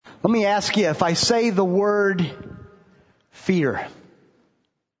Let me ask you, if I say the word fear,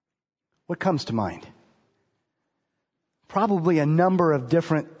 what comes to mind? Probably a number of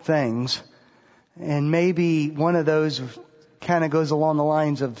different things, and maybe one of those kind of goes along the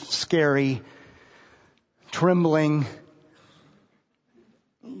lines of scary, trembling.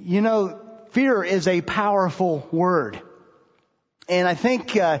 You know, fear is a powerful word. And I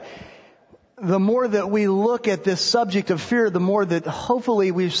think the more that we look at this subject of fear, the more that hopefully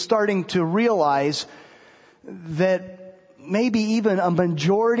we're starting to realize that maybe even a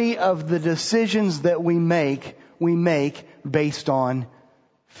majority of the decisions that we make based on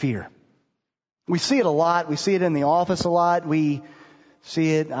fear. We see it a lot. We see it in the office a lot.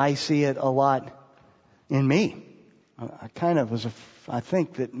 I see it a lot in me. I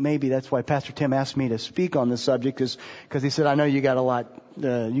think that maybe that's why Pastor Tim asked me to speak on this subject, is because he said, I know you got a lot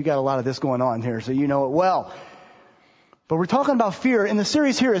of this going on here, so you know it well. But we're talking about fear, and the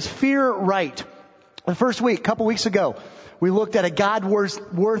series here is Fear Right. The first week, a couple weeks ago, we looked at a God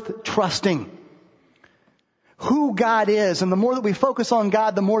worth trusting. Who God is, and the more that we focus on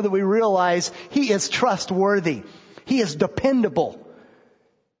God, the more that we realize He is trustworthy. He is dependable.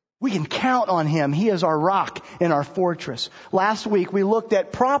 We can count on Him. He is our rock and our fortress. Last week we looked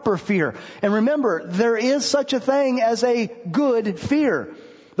at proper fear. And remember, there is such a thing as a good fear.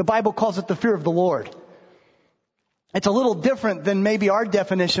 The Bible calls it the fear of the Lord. It's a little different than maybe our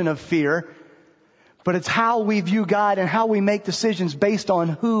definition of fear, but it's how we view God and how we make decisions based on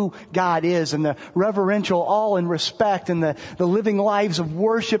who God is, and the reverential awe and respect, and the living lives of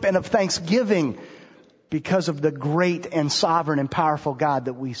worship and of thanksgiving, because of the great and sovereign and powerful God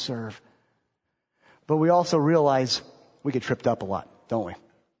that we serve. But we also realize we get tripped up a lot, don't we?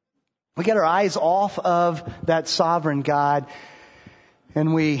 We get our eyes off of that sovereign God,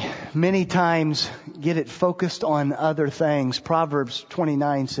 and we many times get it focused on other things. Proverbs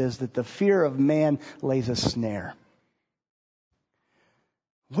 29 says that the fear of man lays a snare.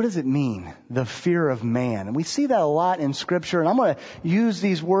 What does it mean, the fear of man? And we see that a lot in Scripture, and I'm going to use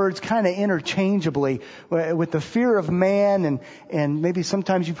these words kind of interchangeably with the fear of man, and maybe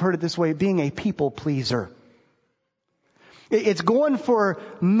sometimes you've heard it this way, being a people pleaser. It's going for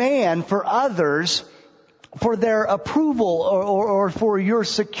man, for others, for their approval or for your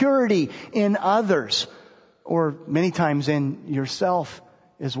security in others, or many times in yourself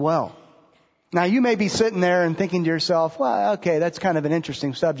as well. Now, you may be sitting there and thinking to yourself, well, okay, that's kind of an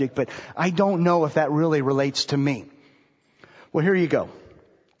interesting subject, but I don't know if that really relates to me. Well, here you go.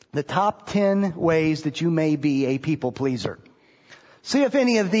 The top 10 ways that you may be a people pleaser. See if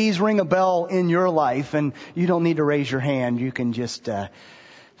any of these ring a bell in your life, and you don't need to raise your hand. You can just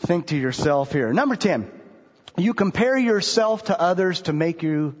think to yourself here. Number 10, you compare yourself to others to make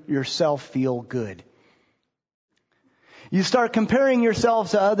yourself feel good. You start comparing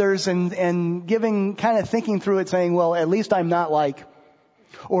yourself to others and kind of thinking through it, saying, well, at least I'm not like,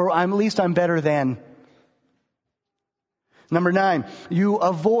 or at least I'm better than. Number 9, you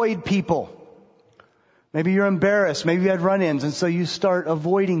avoid people. Maybe you're embarrassed. Maybe you had run-ins, and so you start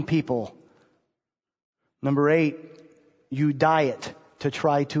avoiding people. Number 8, you diet to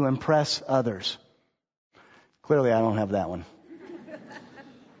try to impress others. Clearly, I don't have that one.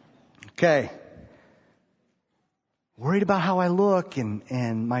 Okay. Worried about how I look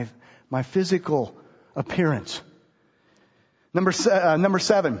and my physical appearance. Number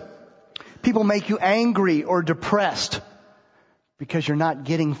 7, people make you angry or depressed because you're not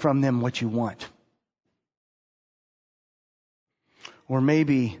getting from them what you want. Or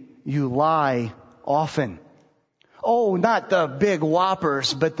maybe you lie often. Oh, not the big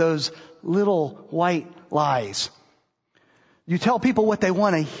whoppers, but those little white lies. You tell people what they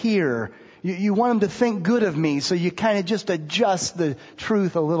want to hear. You want them to think good of me, so you kind of just adjust the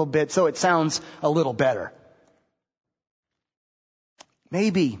truth a little bit so it sounds a little better.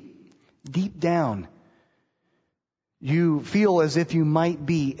 Maybe deep down you feel as if you might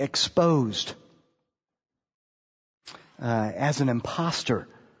be exposed as an imposter.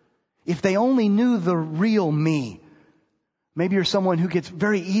 If they only knew the real me. Maybe you're someone who gets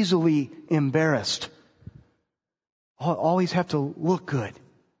very easily embarrassed. Always have to look good.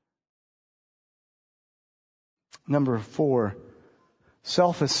 Number 4,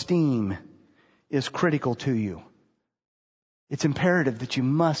 self-esteem is critical to you. It's imperative that you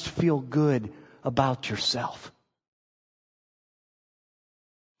must feel good about yourself.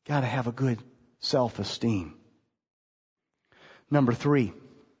 Got to have a good self-esteem. Number 3,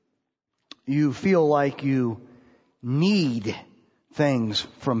 you feel like you need things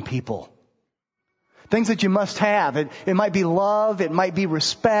from people. Things that you must have. It might be love. It might be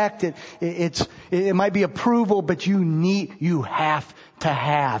respect. It might be approval, but you have to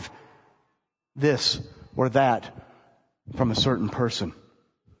have this or that from a certain person.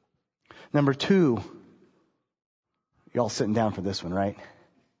 Number 2, y'all sitting down for this one, right?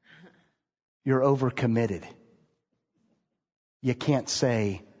 You're overcommitted. You can't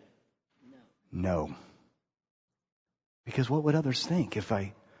say no. Because what would others think if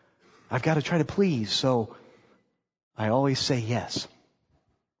I've got to try to please, so I always say yes.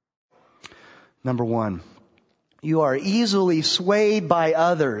 Number 1, you are easily swayed by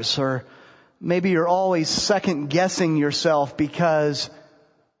others, or maybe you're always second guessing yourself because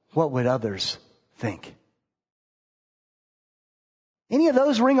what would others think? Any of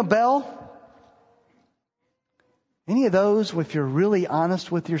those ring a bell? Any of those, if you're really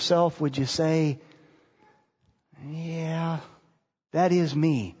honest with yourself, would you say, yeah, that is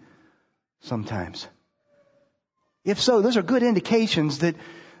me sometimes? If so, those are good indications that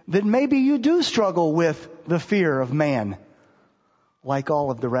maybe you do struggle with the fear of man, like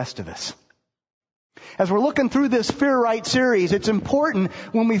all of the rest of us. As we're looking through this Fear Right series, it's important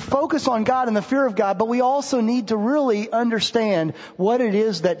when we focus on God and the fear of God, but we also need to really understand what it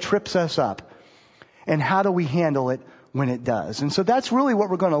is that trips us up and how do we handle it when it does. And so that's really what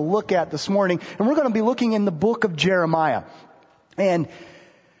we're going to look at this morning. And we're going to be looking in the book of Jeremiah. And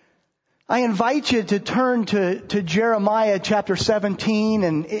I invite you to turn to Jeremiah chapter 17.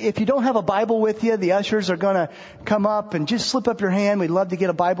 And if you don't have a Bible with you, the ushers are going to come up and just slip up your hand. We'd love to get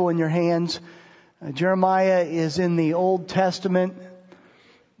a Bible in your hands. Jeremiah is in the Old Testament.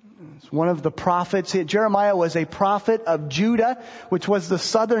 It's one of the prophets. Jeremiah was a prophet of Judah, which was the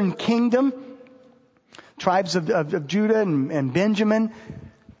southern kingdom, tribes of Judah and Benjamin.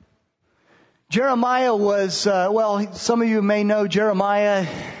 Jeremiah was, some of you may know Jeremiah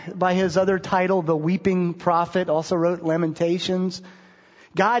by his other title, the Weeping Prophet, also wrote Lamentations.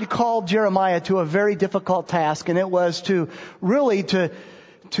 God called Jeremiah to a very difficult task, and it was to really to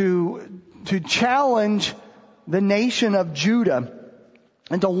challenge the nation of Judah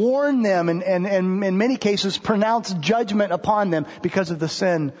and to warn them and in many cases pronounce judgment upon them because of the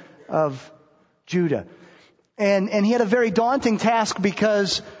sin of Judah. And he had a very daunting task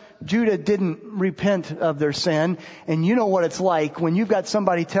because Judah didn't repent of their sin. And you know what it's like when you've got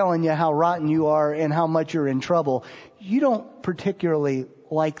somebody telling you how rotten you are and how much you're in trouble. You don't particularly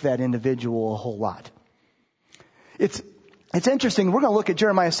like that individual a whole lot. It's interesting. We're going to look at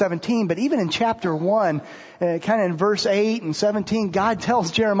Jeremiah 17, but even in chapter 1, kind of in verse 8 and 17, God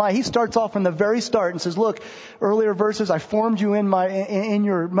tells Jeremiah, he starts off from the very start and says, look, earlier verses, I formed you in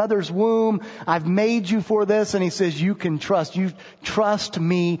your mother's womb. I've made you for this. And he says, you can trust. You trust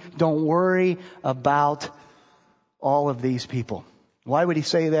me. Don't worry about all of these people. Why would he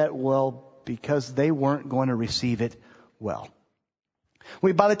say that? Well, because they weren't going to receive it well.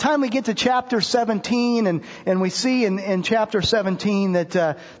 By the time we get to chapter 17 and we see in chapter 17 that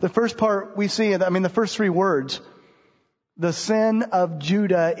the first part we see, the first 3 words, the sin of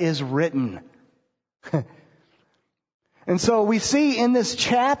Judah is written. And so we see in this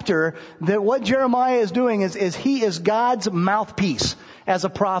chapter that what Jeremiah is doing is he is God's mouthpiece as a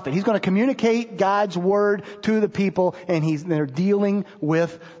prophet. He's going to communicate God's word to the people, and they're dealing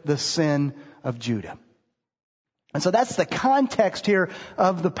with the sin of Judah. And so that's the context here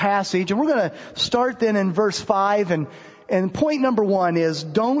of the passage. And we're going to start then in verse 5. And point number 1 is,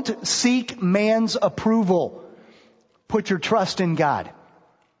 don't seek man's approval. Put your trust in God.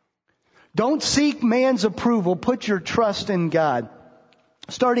 Don't seek man's approval. Put your trust in God.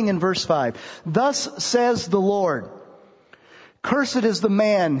 Starting in verse 5. Thus says the Lord, cursed is the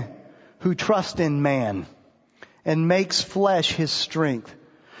man who trusts in man and makes flesh his strength,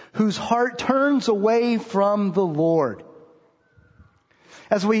 whose heart turns away from the Lord.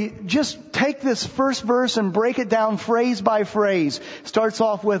 As we just take this first verse and break it down phrase by phrase, starts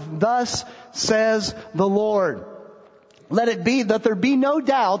off with, thus says the Lord. Let it be that there be no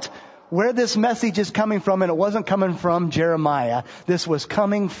doubt where this message is coming from, and it wasn't coming from Jeremiah. This was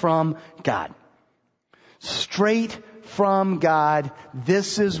coming from God. Straight from God.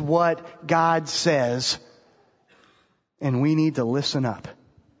 This is what God says. And we need to listen up,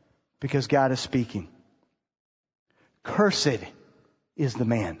 because God is speaking. Cursed is the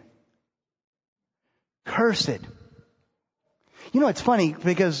man. Cursed. You know, it's funny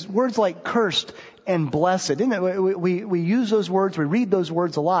because words like cursed and blessed, isn't it? We use those words, we read those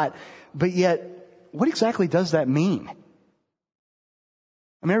words a lot, but yet, what exactly does that mean?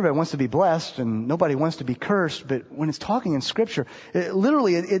 I mean, everybody wants to be blessed and nobody wants to be cursed, but when it's talking in Scripture,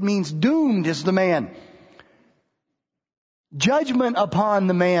 it means doomed is the man. Judgment upon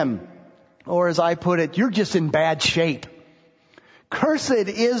the man. Or as I put it, you're just in bad shape. Cursed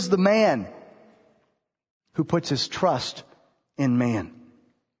is the man who puts his trust in man.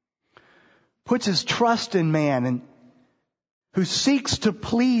 Puts his trust in man and who seeks to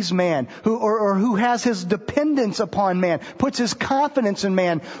please man, who has his dependence upon man, puts his confidence in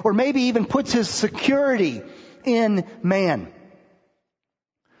man, or maybe even puts his security in man.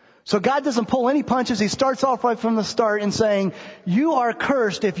 So God doesn't pull any punches. He starts off right from the start and saying, you are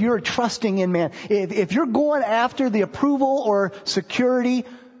cursed if you're trusting in man. If you're going after the approval or security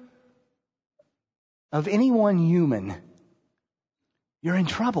of any one human, you're in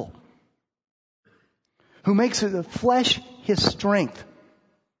trouble. Who makes the flesh his strength.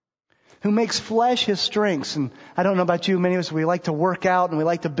 Who makes flesh his strengths. And I don't know about you, many of us, we like to work out and we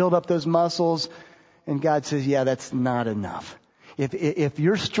like to build up those muscles. And God says, yeah, that's not enough. If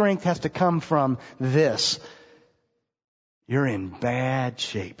your strength has to come from this, you're in bad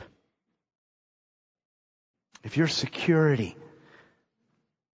shape. If your security,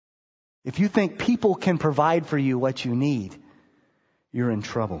 if you think people can provide for you what you need, you're in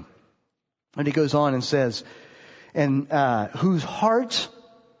trouble. And he goes on and says, and whose hearts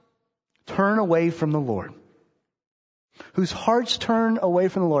turn away from the Lord. Whose hearts turn away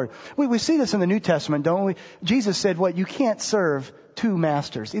from the Lord. We see this in the New Testament, don't we? Jesus said, what? You can't serve two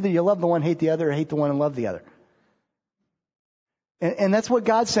masters. Either you love the one, hate the other, or hate the one and love the other. And that's what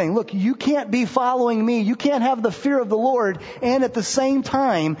God's saying. Look, you can't be following me. You can't have the fear of the Lord and at the same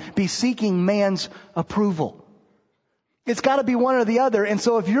time be seeking man's approval. It's got to be one or the other. And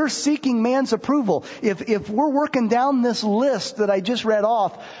so if you're seeking man's approval, if we're working down this list that I just read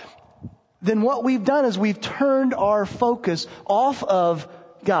off, then what we've done is we've turned our focus off of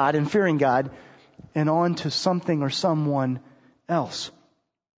God and fearing God and on to something or someone else.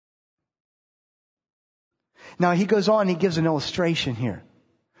 Now he goes on, he gives an illustration here.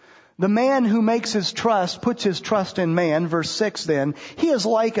 The man who makes his trust, puts his trust in man, verse 6 then, he is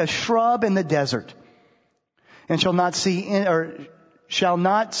like a shrub in the desert and shall not see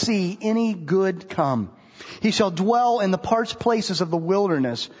any good come. He shall dwell in the parched places of the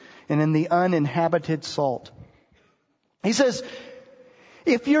wilderness and in the uninhabited salt. He says,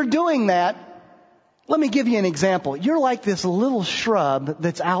 if you're doing that, let me give you an example. You're like this little shrub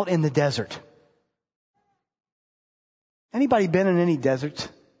that's out in the desert. Anybody been in any deserts?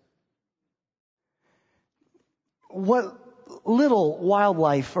 What little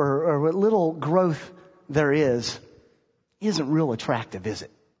wildlife or what little growth there isn't real attractive, is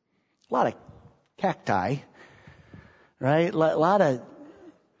it? A lot of cacti, right? A lot of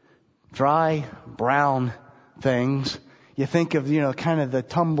dry, brown things. You think of, kind of the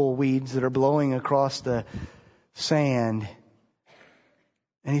tumbleweeds that are blowing across the sand.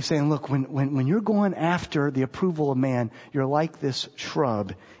 And he's saying, look, when you're going after the approval of man, you're like this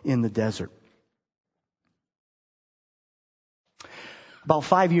shrub in the desert. About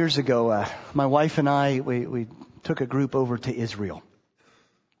 5 years ago, my wife and I, we took a group over to Israel.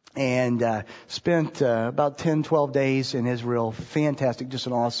 And spent about 10, 12 days in Israel. Fantastic, just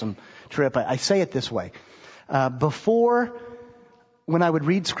an awesome trip. I say it this way. Before, when I would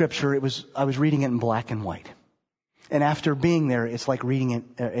read Scripture, I was reading it in black and white. And after being there, it's like reading it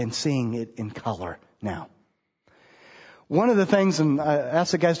and seeing it in color now. One of the things, and I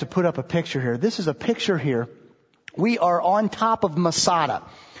asked the guys to put up a picture here. This is a picture here. We are on top of Masada.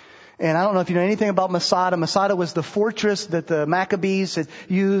 And I don't know if you know anything about Masada. Masada was the fortress that the Maccabees had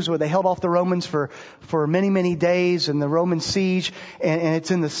used where they held off the Romans for many, many days in the Roman siege. And it's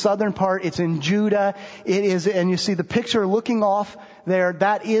in the southern part. It's in Judah. It is, and you see the picture looking off there.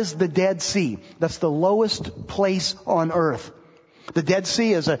 That is the Dead Sea. That's the lowest place on earth. The Dead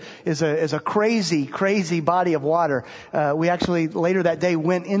Sea is a crazy, crazy body of water. We actually later that day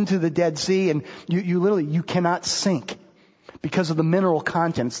went into the Dead Sea, and you cannot sink. Because of the mineral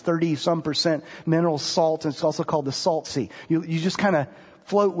content. It's 30-some% mineral salt, and it's also called the Salt Sea. You just kind of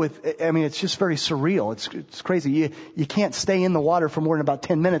float with, it's just very surreal. It's crazy. You can't stay in the water for more than about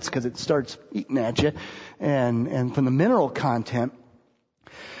 10 minutes because it starts eating at you. And from the mineral content.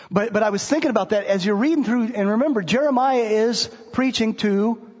 But I was thinking about that as you're reading through, and remember, Jeremiah is preaching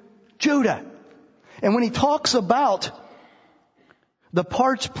to Judah. And when he talks about the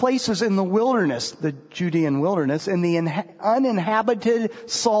parched places in the wilderness, the Judean wilderness, and the uninhabited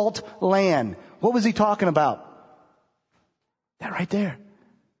salt land. What was he talking about? That right there.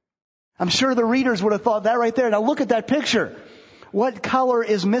 I'm sure the readers would have thought that right there. Now look at that picture. What color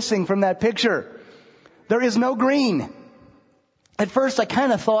is missing from that picture? There is no green. At first I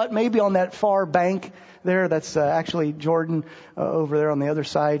kind of thought maybe on that far bank there, that's actually Jordan over there on the other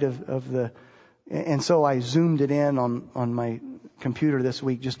side of the, and so I zoomed it in on my computer this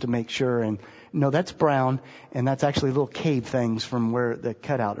week just to make sure. And no, that's brown, and that's actually little cave things from where the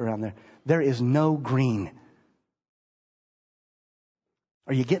cutout around there. There is no green.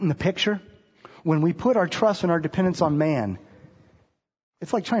 Are you getting the picture? When we put our trust and our dependence on man,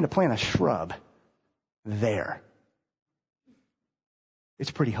 it's like trying to plant a shrub there.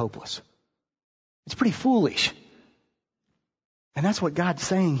 It's pretty hopeless. It's pretty foolish. And that's what God's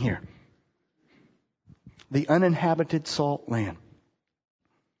saying here. The uninhabited salt land.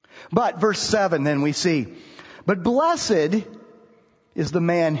 But verse 7 then we see, but blessed is the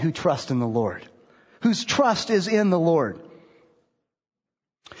man who trusts in the Lord, whose trust is in the Lord.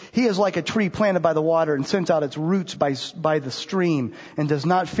 He is like a tree planted by the water and sends out its roots by the stream and does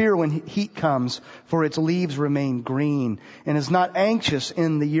not fear when heat comes, for its leaves remain green, and is not anxious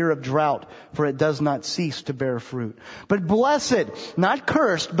in the year of drought, for it does not cease to bear fruit. But blessed, not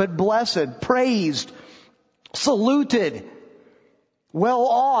cursed, but blessed, praised, saluted, well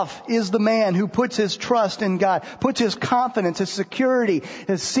off is the man who puts his trust in God, puts his confidence, his security,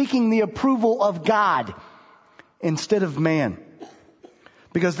 is seeking the approval of God instead of man.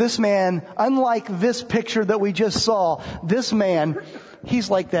 Because this man, unlike this picture that we just saw, this man, he's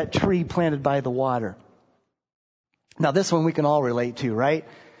like that tree planted by the water. Now this one we can all relate to, right?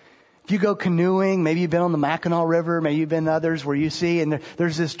 If you go canoeing, maybe you've been on the Mackinac River, maybe you've been others where you see, and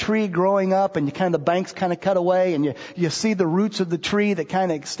there's this tree growing up and the banks kind of cut away and you see the roots of the tree that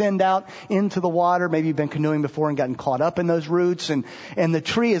kind of extend out into the water. Maybe you've been canoeing before and gotten caught up in those roots, and the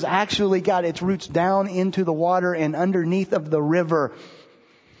tree has actually got its roots down into the water and underneath of the river.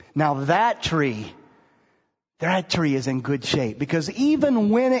 Now that tree is in good shape, because even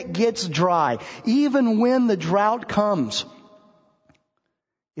when it gets dry, even when the drought comes,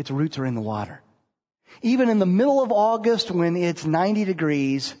 its roots are in the water. Even in the middle of August when it's 90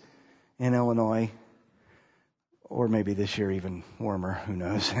 degrees in Illinois, or maybe this year even warmer, who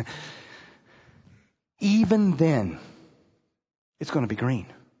knows. Even then, it's going to be green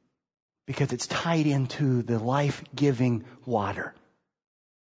because it's tied into the life-giving water.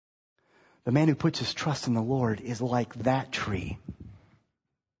 The man who puts his trust in the Lord is like that tree.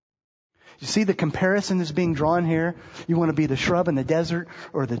 You see the comparison that's being drawn here? You want to be the shrub in the desert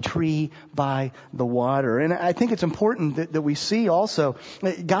or the tree by the water. And I think it's important that we see also,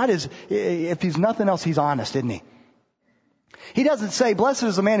 God is, if He's nothing else, He's honest, isn't He? He doesn't say, blessed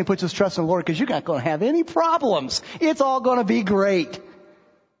is the man who puts his trust in the Lord, because you're not going to have any problems. It's all going to be great.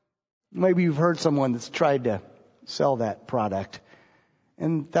 Maybe you've heard someone that's tried to sell that product.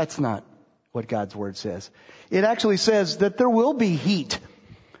 And that's not what God's Word says. It actually says that there will be heat.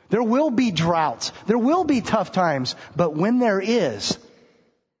 There will be droughts. There will be tough times. But when there is,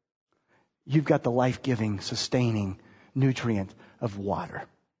 you've got the life-giving, sustaining nutrient of water.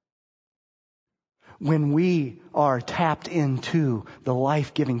 When we are tapped into the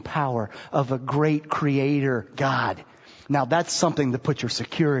life-giving power of a great Creator God, now that's something to put your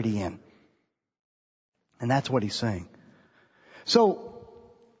security in. And that's what He's saying. So,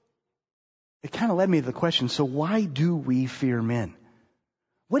 it kind of led me to the question, so why do we fear men?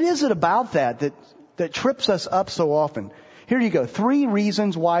 What is it about that trips us up so often? Here you go. 3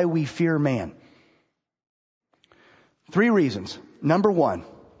 reasons why we fear man. 3 reasons. Number 1,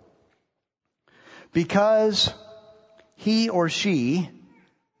 because he or she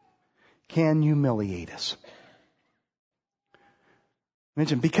can humiliate us.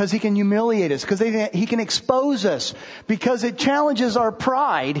 Mention, because he can humiliate us, because he can expose us, because it challenges our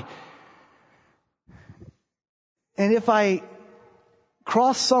pride. And if I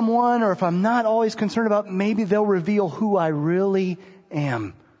cross someone, or if I'm not always concerned about, maybe they'll reveal who I really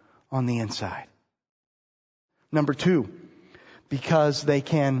am on the inside. Number 2, because they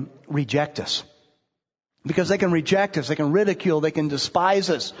can reject us. Because they can reject us, they can ridicule, they can despise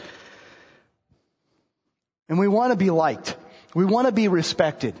us. And we want to be liked. We want to be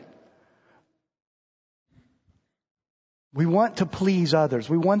respected. We want to please others.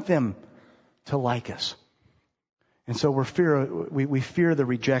 We want them to like us. And so we fear the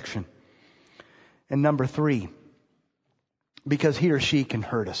rejection. And number 3, because he or she can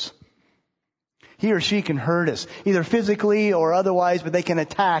hurt us. He or she can hurt us, either physically or otherwise, but they can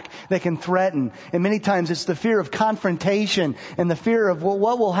attack, they can threaten. And many times it's the fear of confrontation and the fear of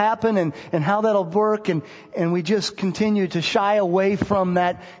what will happen and how that'll work. And we just continue to shy away from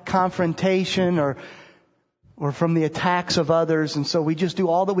that confrontation or from the attacks of others. And so we just do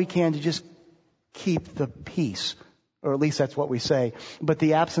all that we can to just keep the peace. Or at least that's what we say. But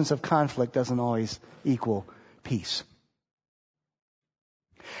the absence of conflict doesn't always equal peace.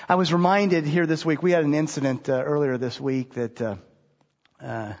 I was reminded here this week, we had an incident earlier this week that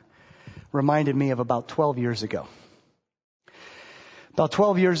reminded me of about 12 years ago. About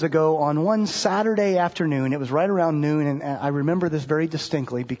 12 years ago, on one Saturday afternoon, it was right around noon, and I remember this very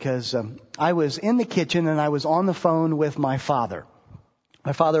distinctly because I was in the kitchen and I was on the phone with my father.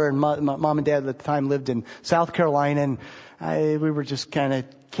 My father and my mom and dad at the time lived in South Carolina, and we were just kind of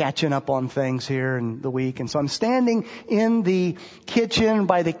catching up on things here in the week. And so I'm standing in the kitchen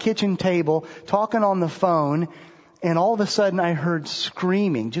by the kitchen table talking on the phone, and all of a sudden I heard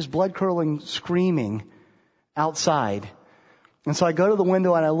screaming, just blood-curdling screaming outside. And so I go to the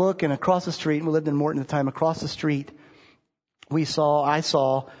window and I look, and across the street, and we lived in Morton at the time, across the street, I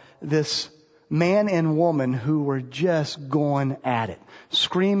saw this man and woman who were just going at it,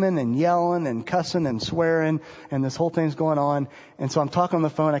 screaming and yelling and cussing and swearing, and this whole thing's going on. And so I'm talking on the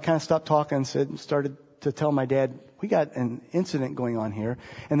phone. I kind of stopped talking and started to tell my dad, we got an incident going on here.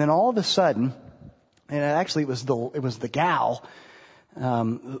 And then all of a sudden, and actually it was the gal, I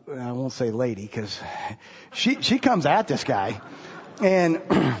won't say lady, because she comes at this guy, and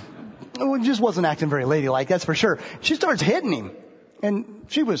it just wasn't acting very ladylike, that's for sure. She starts hitting him, and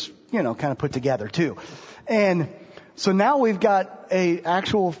she was, kind of put together too. And so now we've got a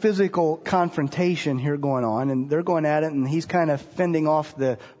actual physical confrontation here going on, and they're going at it, and he's kind of fending off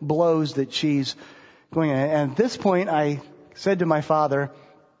the blows that she's going at. And at this point, I said to my father,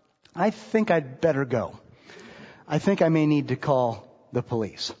 I think I'd better go. I think I may need to call the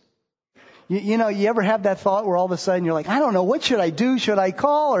police. You ever have that thought where all of a sudden you're like, I don't know, what should I do? Should I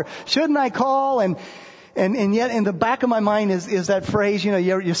call or shouldn't I call? And yet in the back of my mind is that phrase,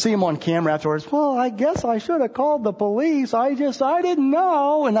 you see him on camera afterwards. Well, I guess I should have called the police. I didn't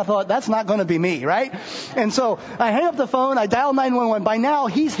know. And I thought, that's not going to be me, right? And so I hang up the phone. I dial 911. By now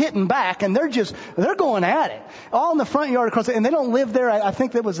he's hitting back, and they're going at it all in the front yard across, and they don't live there. I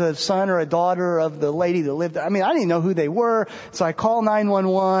think that was a son or a daughter of the lady that lived there. I mean, I didn't know who they were. So I call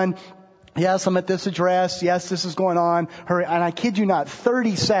 911. Yes, I'm at this address. Yes, this is going on. Hurry. And I kid you not,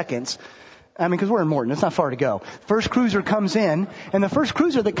 30 seconds. Because we're in Morton. It's not far to go. First cruiser comes in, and the first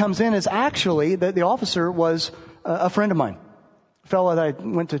cruiser that comes in is actually, the officer was a friend of mine. A fellow that I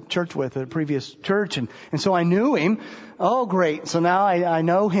went to church with at a previous church, and so I knew him. Oh, great. So now I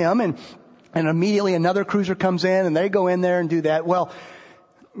know him, and immediately another cruiser comes in, and they go in there and do that. Well,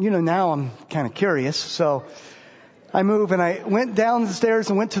 now I'm kind of curious, so I move, and I went down the stairs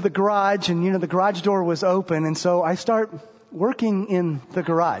and went to the garage, and the garage door was open, and so I start working in the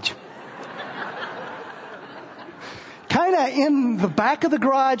garage. Kind of in the back of the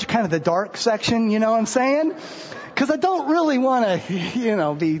garage, kind of the dark section, you know what I'm saying? Because I don't really want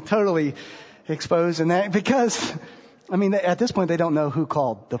to, be totally exposed in that, because, at this point they don't know who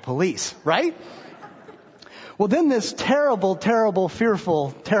called the police, right? Well, then this terrible, terrible,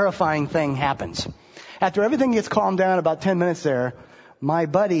 fearful, terrifying thing happens. After everything gets calmed down, about 10 minutes there, my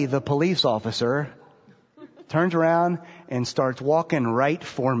buddy, the police officer, turns around and starts walking right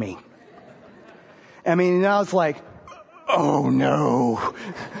for me. Now it's like, oh no.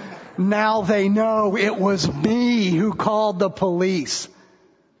 Now they know it was me who called the police.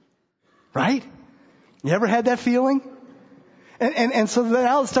 Right? You ever had that feeling? And so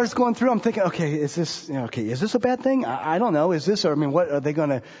now it starts going through. I'm thinking, okay, is this a bad thing? I don't know. Is this, what, are they going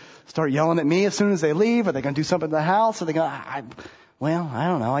to start yelling at me as soon as they leave? Are they going to do something to the house? Are they going to, well, I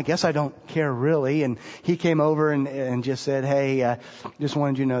don't know. I guess I don't care really. And he came over and just said, hey, just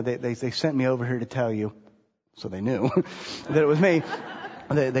wanted you to know they sent me over here to tell you. So they knew that it was me.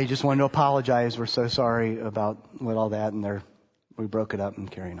 They just wanted to apologize. We're so sorry about all that. And we broke it up and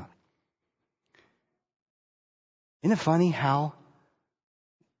carrying on. Isn't it funny how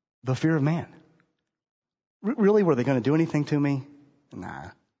the fear of man? Really, were they going to do anything to me? Nah.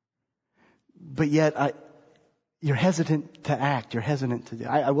 But yet, you're hesitant to act. You're hesitant to do.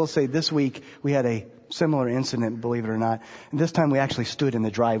 I will say this week we had a similar incident, believe it or not. And this time we actually stood in the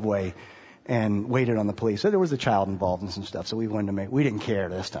driveway and waited on the police. So there was a child involved and some stuff, so we didn't care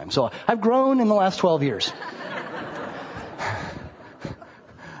this time. So I've grown in the last 12 years.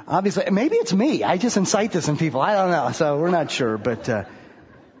 Obviously, maybe it's me. I just incite this in people. I don't know. So we're not sure, but the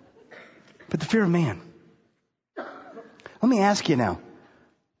fear of man. Let me ask you now.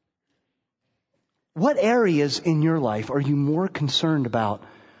 What areas in your life are you more concerned about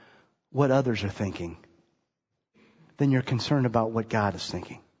what others are thinking than you're concerned about what God is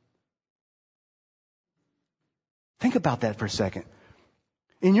thinking? Think about that for a second.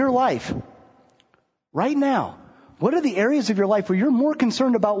 In your life, right now, what are the areas of your life where you're more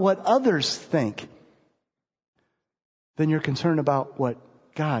concerned about what others think than you're concerned about what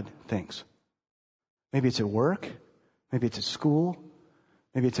God thinks? Maybe it's at work. Maybe it's at school.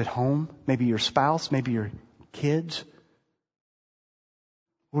 Maybe it's at home. Maybe your spouse. Maybe your kids.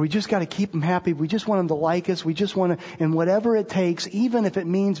 where we just got to keep them happy. We just want them to like us. We just want to, and whatever it takes, even if it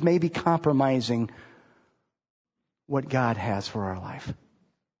means maybe compromising what God has for our life.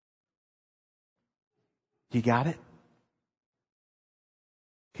 You got it?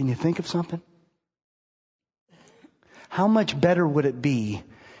 Can you think of something? How much better would it be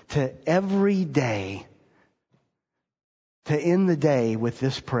to every day, to end the day with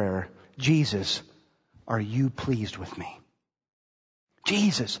this prayer, Jesus, are you pleased with me?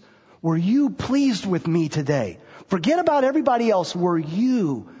 Jesus, were you pleased with me today? Forget about everybody else. Were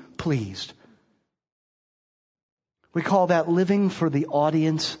you pleased? We call that living for the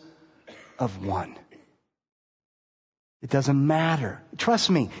audience of one. It doesn't matter. Trust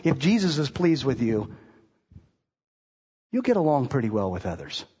me, if Jesus is pleased with you, you'll get along pretty well with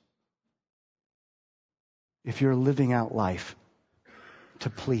others. If you're living out life to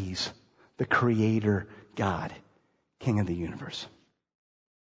please the Creator God, King of the universe.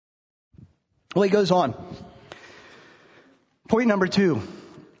 Well, he goes on. Point number 2.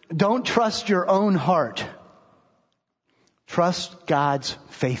 Don't trust your own heart. Trust God's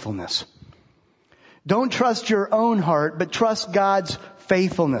faithfulness. Don't trust your own heart, but trust God's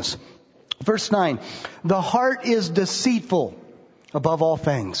faithfulness. Verse 9. The heart is deceitful above all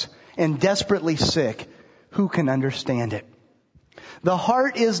things and desperately sick. Who can understand it? The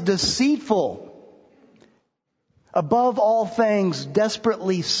heart is deceitful above all things,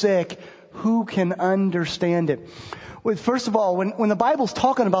 desperately sick. Who can understand it? Well, first of all, when the Bible's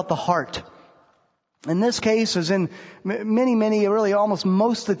talking about the heart, in this case, as in many, really almost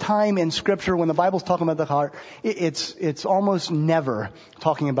most of the time in Scripture, when the Bible's talking about the heart, it's almost never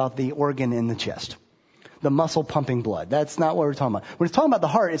talking about the organ in the chest, the muscle pumping blood. That's not what we're talking about. When it's talking about the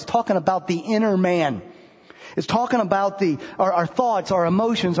heart, it's talking about the inner man. It's talking about our thoughts, our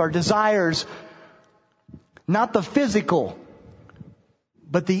emotions, our desires, not the physical,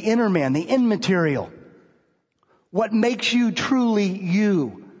 but the inner man, the immaterial. What makes you truly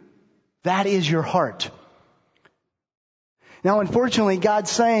you? That is your heart. Now, unfortunately, God's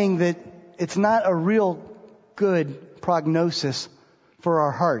saying that it's not a real good prognosis for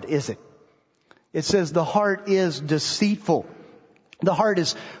our heart, is it? It says the heart is deceitful. The heart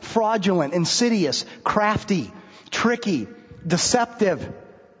is fraudulent, insidious, crafty, tricky, deceptive.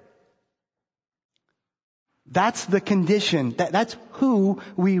 That's the condition. That's who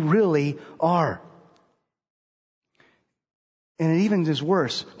we really are. And it even is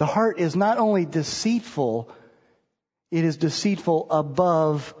worse. The heart is not only deceitful, it is deceitful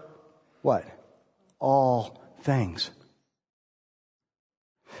above what? All things.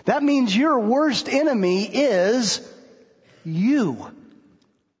 That means your worst enemy is you.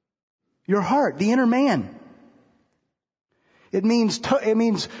 Your heart, the inner man. It means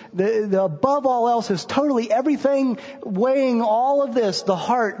the above all else is totally everything weighing all of this. The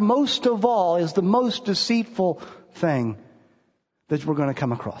heart, most of all, is the most deceitful thing that we're going to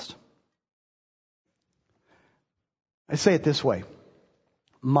come across. I say it this way.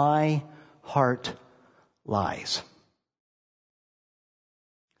 My heart lies.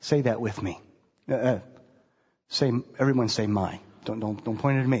 Say that with me. Everyone say my. Don't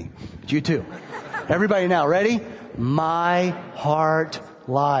point it at me. It's you too. Everybody now, ready? My heart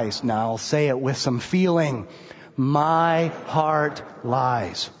lies. Now I'll say it with some feeling. My heart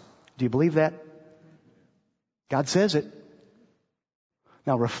lies. Do you believe that? God says it.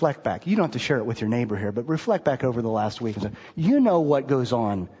 Now reflect back. You don't have to share it with your neighbor here, but reflect back over the last week. You know what goes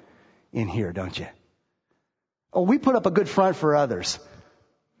on in here, don't you? Oh, we put up a good front for others.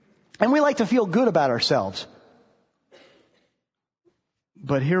 And we like to feel good about ourselves.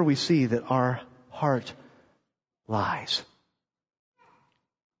 But here we see that our heart lies.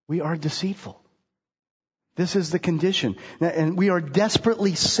 We are deceitful. This is the condition. And we are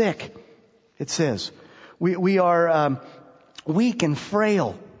desperately sick, it says. We are weak and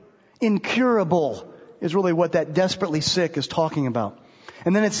frail. Incurable is really what that desperately sick is talking about.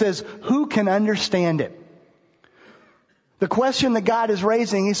 And then it says, who can understand it? The question that God is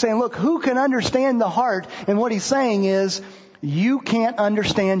raising, He's saying, look, who can understand the heart? And what He's saying is, you can't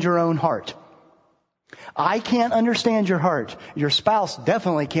understand your own heart. I can't understand your heart. Your spouse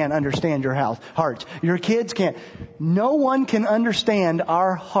definitely can't understand your heart. Your kids can't. No one can understand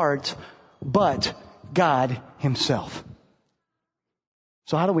our hearts but God Himself.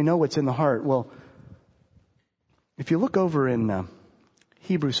 So how do we know what's in the heart? Well, if you look over in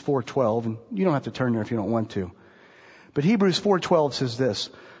Hebrews 4:12, and you don't have to turn there if you don't want to, but Hebrews 4:12 says this,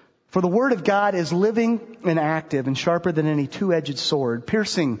 for the Word of God is living and active and sharper than any two-edged sword,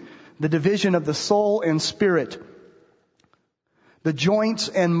 piercing the division of the soul and spirit, the joints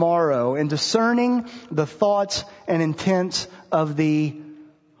and marrow, and discerning the thoughts and intents of the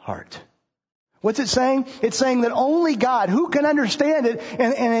heart. What's it saying? It's saying that only God, who can understand it,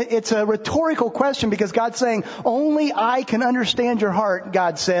 and it's a rhetorical question because God's saying, only I can understand your heart,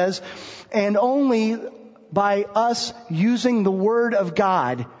 God says, and only by us using the Word of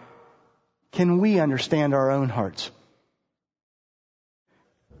God can we understand our own hearts.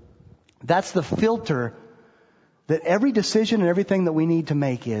 That's the filter that every decision and everything that we need to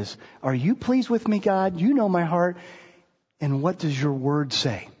make is, are you pleased with me, God? You know my heart. And what does your Word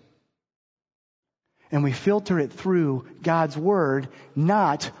say? And we filter it through God's Word,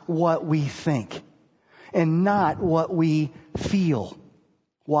 not what we think and not what we feel.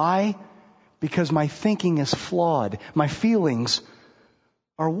 Why? Because my thinking is flawed. My feelings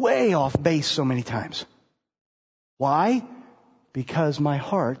are way off base so many times. Why? Because my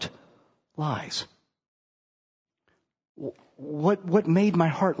heart lies. What made my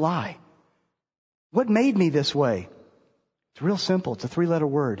heart lie? What made me this way? It's real simple. It's a 3-letter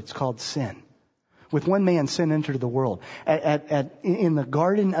word. It's called sin. With one man, sin entered the world. In the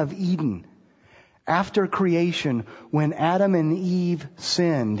Garden of Eden, after creation, when Adam and Eve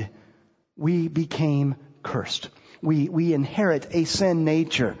sinned, we became cursed. We inherit a sin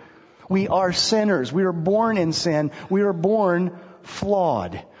nature. We are sinners. We are born in sin. We are born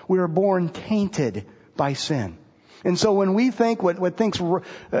flawed. We are born tainted by sin. And so when we think what thinks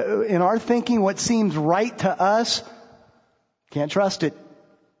in our thinking, what seems right to us, can't trust it.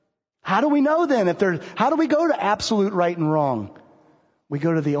 How do we know then how do we go to absolute right and wrong? We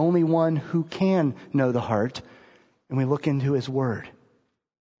go to the only one who can know the heart, and we look into His Word.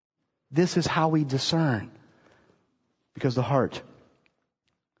 This is how we discern, because the heart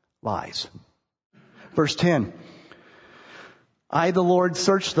lies. Verse 10, I, the Lord,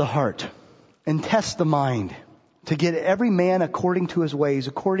 search the heart and test the mind to get every man according to his ways,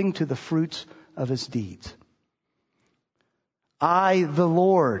 according to the fruits of his deeds. I, the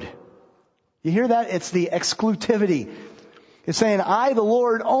Lord. You hear that? It's the exclusivity. It's saying, I, the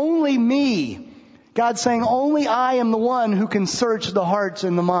Lord, only me. God's saying, only I am the one who can search the hearts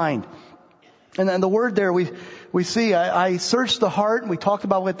and the mind. And then the word there we see, I search the heart, and we talked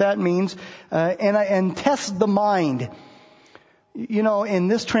about what that means, and test the mind. You know, in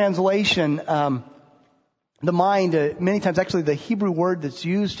this translation, the mind, many times, actually the Hebrew word that's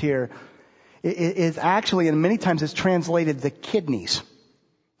used here is actually, and many times it's translated the kidneys.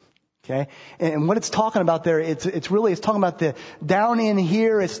 Okay? And what it's talking about there, it's talking about the, down in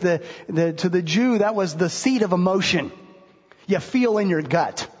here, it's to the Jew, that was the seat of emotion. You feel in your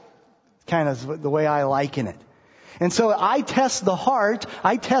gut. Kind of the way I liken it. And so I test the heart,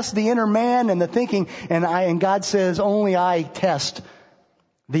 I test the inner man and the thinking, and God says only I test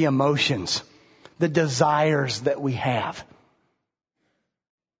the emotions, the desires that we have.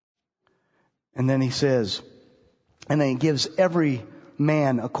 And then He says, and then He gives every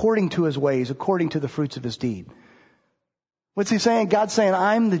man according to his ways, according to the fruits of his deed. What's He saying? God's saying,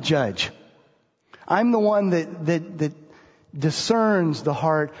 I'm the judge. I'm the one that discerns the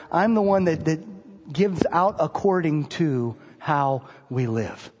heart. I'm the one that gives out according to how we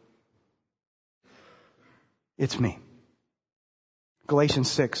live. It's me.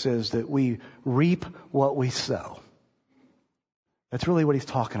 Galatians 6 says that we reap what we sow. That's really what he's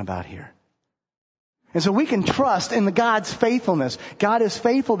talking about here. And so we can trust in God's faithfulness. God is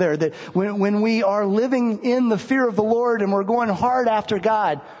faithful there, that when we are living in the fear of the Lord and we're going hard after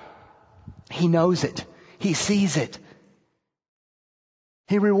God, He knows it. He sees it.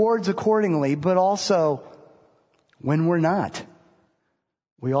 He rewards accordingly, but also when we're not,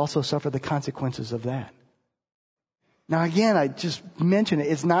 we also suffer the consequences of that. Now again, I just mentioned it.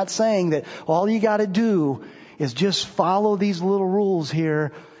 It's not saying that all you got to do is just follow these little rules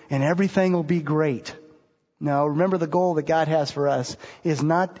here and everything will be great. No, remember the goal that God has for us is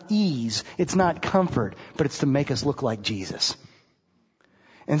not ease, it's not comfort, but it's to make us look like Jesus.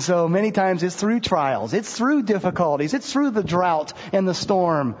 And so many times it's through trials, it's through difficulties, it's through the drought and the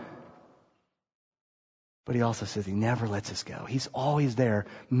storm. But He also says He never lets us go. He's always there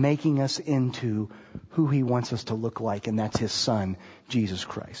making us into who He wants us to look like, and that's His Son, Jesus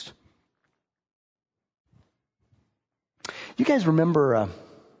Christ. You guys remember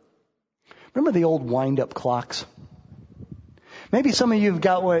the old wind-up clocks? Maybe some of you have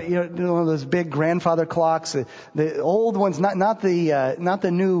got one of those big grandfather clocks, the old ones, not the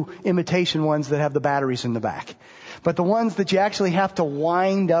new imitation ones that have the batteries in the back, but the ones that you actually have to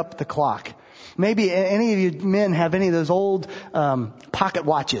wind up the clock. Maybe any of you men have any of those old pocket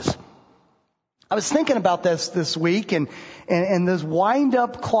watches. I was thinking about this week and those wind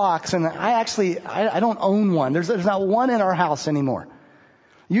up clocks, and I don't own one. There's not one in our house anymore.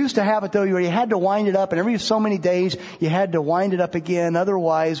 Used to have it though, where you had to wind it up, and every so many days you had to wind it up again.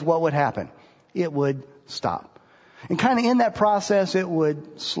 Otherwise, what would happen? It would stop. And kind of in that process, it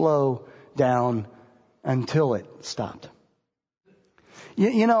would slow down until it stopped. I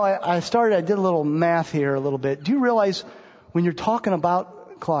did a little math here a little bit. Do you realize when you're talking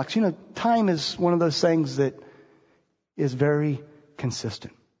about clocks, time is one of those things that is very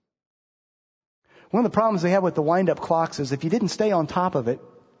consistent. One of the problems they have with the wind-up clocks is if you didn't stay on top of it,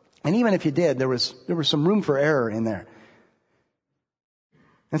 and even if you did, there was some room for error in there.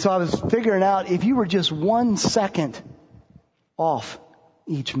 And so I was figuring out if you were just 1 second off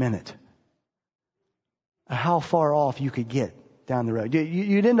each minute, how far off you could get down the road.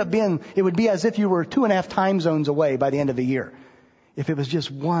 You'd end up it would be as if you were 2.5 time zones away by the end of the year, if it was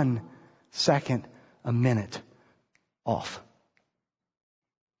just 1 second a minute off.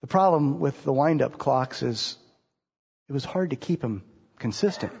 The problem with the wind-up clocks is it was hard to keep them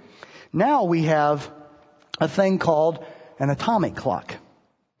consistent. Now we have a thing called an atomic clock.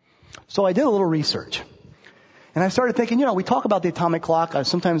 So I did a little research. And I started thinking, we talk about the atomic clock,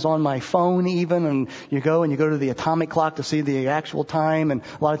 sometimes on my phone even, and you go to the atomic clock to see the actual time, and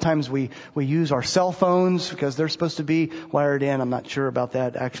a lot of times we use our cell phones because they're supposed to be wired in. I'm not sure about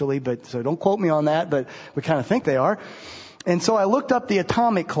that actually, so don't quote me on that, but we kind of think they are. And so I looked up the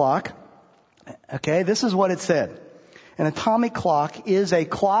atomic clock. Okay, this is what it said. An atomic clock is a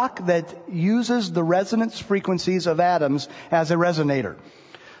clock that uses the resonance frequencies of atoms as a resonator.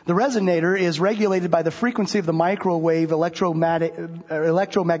 The resonator is regulated by the frequency of the microwave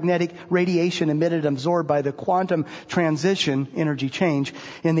electromagnetic radiation emitted and absorbed by the quantum transition, energy change,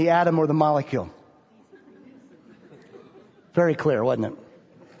 in the atom or the molecule. Very clear, wasn't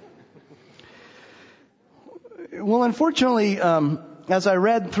it? Well, unfortunately, as I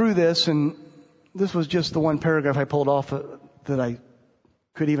read through this, and this was just the one paragraph I pulled off that I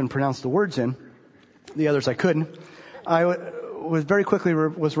could even pronounce the words in. The others I couldn't. I was very quickly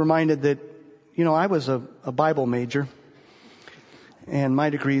was reminded that, I was a Bible major, and my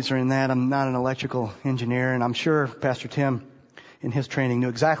degrees are in that. I'm not an electrical engineer, and I'm sure Pastor Tim, in his training, knew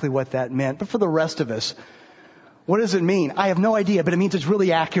exactly what that meant. But for the rest of us, what does it mean? I have no idea, but it means it's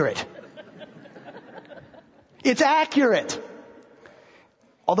really accurate. It's accurate.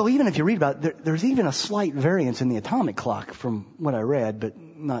 Although even if you read about it, there's even a slight variance in the atomic clock from what I read, but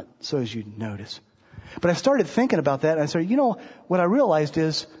not so as you'd notice. But I started thinking about that, and I said, what I realized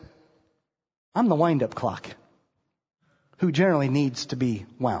is I'm the wind-up clock who generally needs to be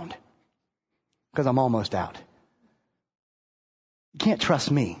wound because I'm almost out. You can't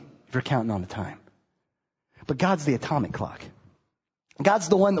trust me if you're counting on the time. But God's the atomic clock. God's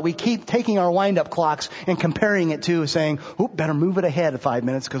the one that we keep taking our wind-up clocks and comparing it to, saying, better move it ahead 5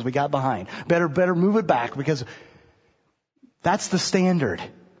 minutes because we got behind. Better move it back because that's the standard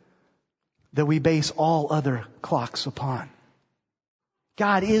that we base all other clocks upon.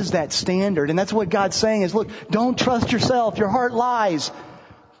 God is that standard, and that's what God's saying is, look, don't trust yourself. Your heart lies.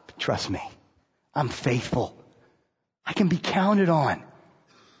 Trust me. I'm faithful. I can be counted on.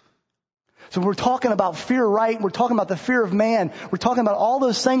 So we're talking about fear, right? We're talking about the fear of man. We're talking about all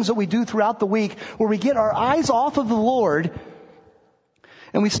those things that we do throughout the week where we get our eyes off of the Lord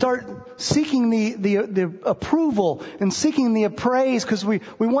and we start seeking the approval and seeking the appraise because we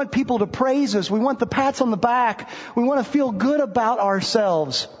want people to praise us. We want the pats on the back. We want to feel good about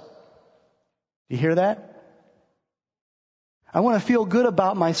ourselves. You hear that? I want to feel good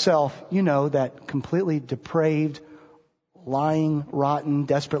about myself. That completely depraved, lying, rotten,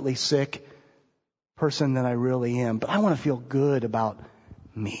 desperately sick person that I really am. But I want to feel good about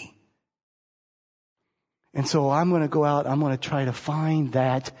me. And so I'm going to go out, I'm going to try to find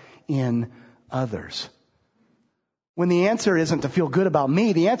that in others. When the answer isn't to feel good about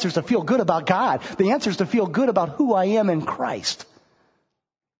me, the answer is to feel good about God. The answer is to feel good about who I am in Christ.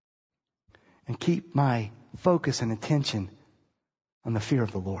 And keep my focus and attention on the fear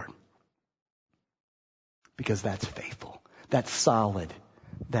of the Lord. Because that's faithful. That's solid.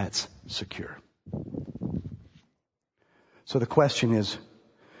 That's secure. So the question is,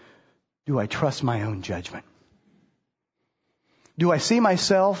 do I trust my own judgment? Do I see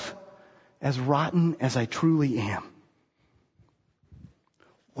myself as rotten as I truly am?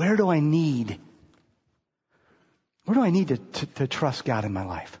 Where do I need to trust God in my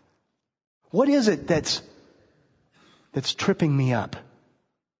life? What is it that's tripping me up?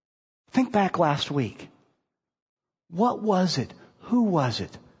 Think back last week. What was it? Who was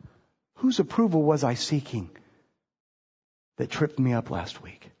it? Whose approval was I seeking that tripped me up last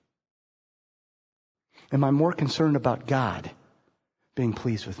week? Am I more concerned about God being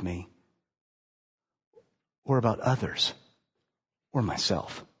pleased with me or about others or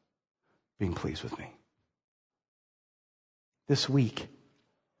myself being pleased with me. This week,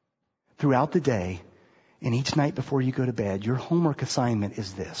 throughout the day, and each night before you go to bed, your homework assignment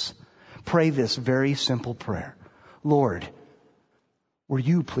is this. Pray this very simple prayer. Lord, were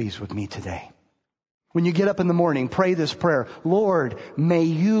you pleased with me today? When you get up in the morning, pray this prayer. Lord, may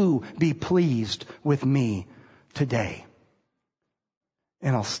you be pleased with me today.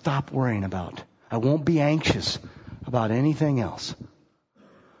 And I'll stop worrying I won't be anxious about anything else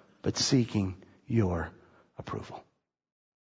but seeking your approval.